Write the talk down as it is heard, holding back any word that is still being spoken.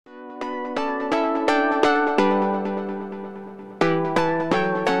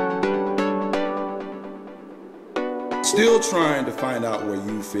Still trying to find out where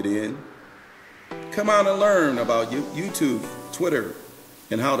you fit in? Come out and learn about YouTube, Twitter,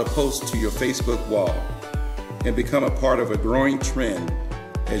 and how to post to your Facebook wall, and become a part of a growing trend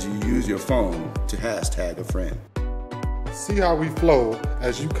as you use your phone to hashtag a friend. See how we flow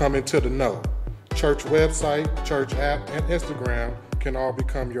as you come into the know. Church website, church app, and Instagram can all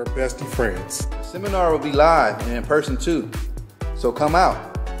become your bestie friends. The seminar will be live and in person too, so come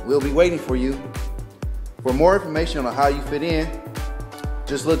out. We'll be waiting for you. For more information on how you fit in,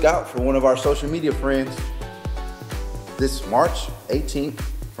 just look out for one of our social media friends. This March 18th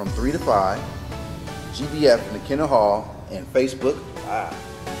from 3 to 5, GBF McKenna Hall and Facebook Live.